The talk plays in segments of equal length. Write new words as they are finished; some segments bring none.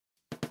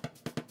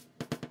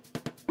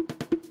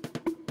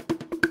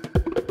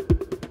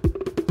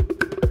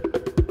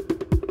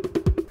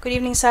Good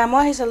evening,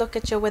 Samoa. Here's a look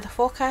at your weather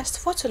forecast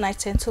for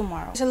tonight and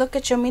tomorrow. Here's a look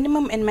at your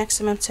minimum and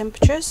maximum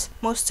temperatures.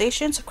 Most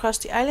stations across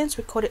the islands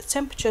recorded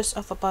temperatures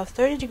of above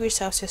 30 degrees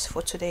Celsius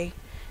for today.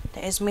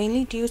 That is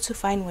mainly due to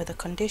fine weather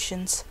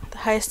conditions. The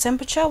highest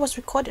temperature was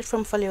recorded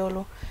from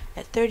Faleolo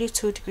at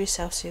 32 degrees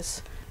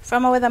Celsius.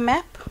 From a weather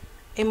map,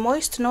 a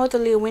moist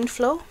northerly wind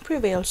flow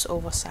prevails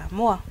over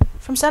Samoa.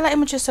 From satellite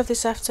images of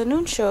this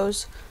afternoon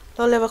shows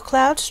low-level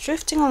clouds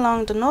drifting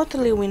along the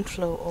northerly wind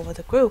flow over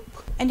the group.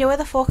 And your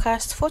weather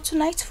forecast for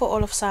tonight for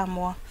all of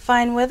Samoa: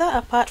 fine weather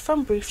apart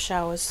from brief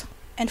showers.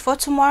 And for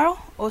tomorrow,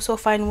 also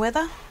fine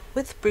weather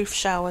with brief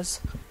showers.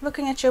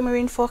 Looking at your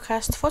marine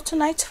forecast for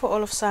tonight for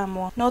all of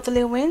Samoa: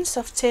 northerly winds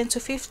of 10 to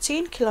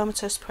 15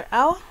 kilometers per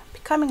hour,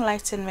 becoming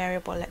light and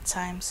variable at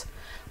times,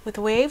 with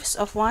waves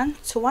of 1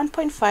 to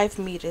 1.5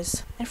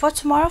 meters. And for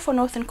tomorrow for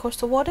northern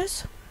coastal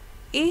waters,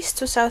 east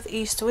to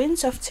southeast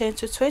winds of 10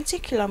 to 20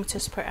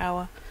 kilometers per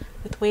hour,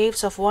 with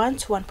waves of 1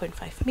 to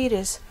 1.5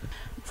 meters.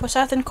 For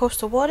southern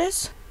coastal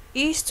waters,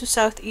 east to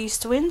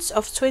southeast winds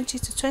of 20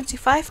 to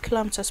 25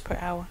 kilometers per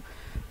hour,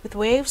 with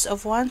waves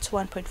of 1 to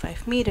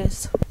 1.5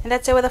 meters. And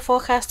that's our weather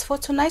forecast for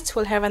tonight.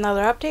 We'll have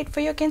another update for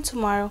you again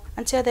tomorrow.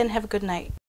 Until then, have a good night.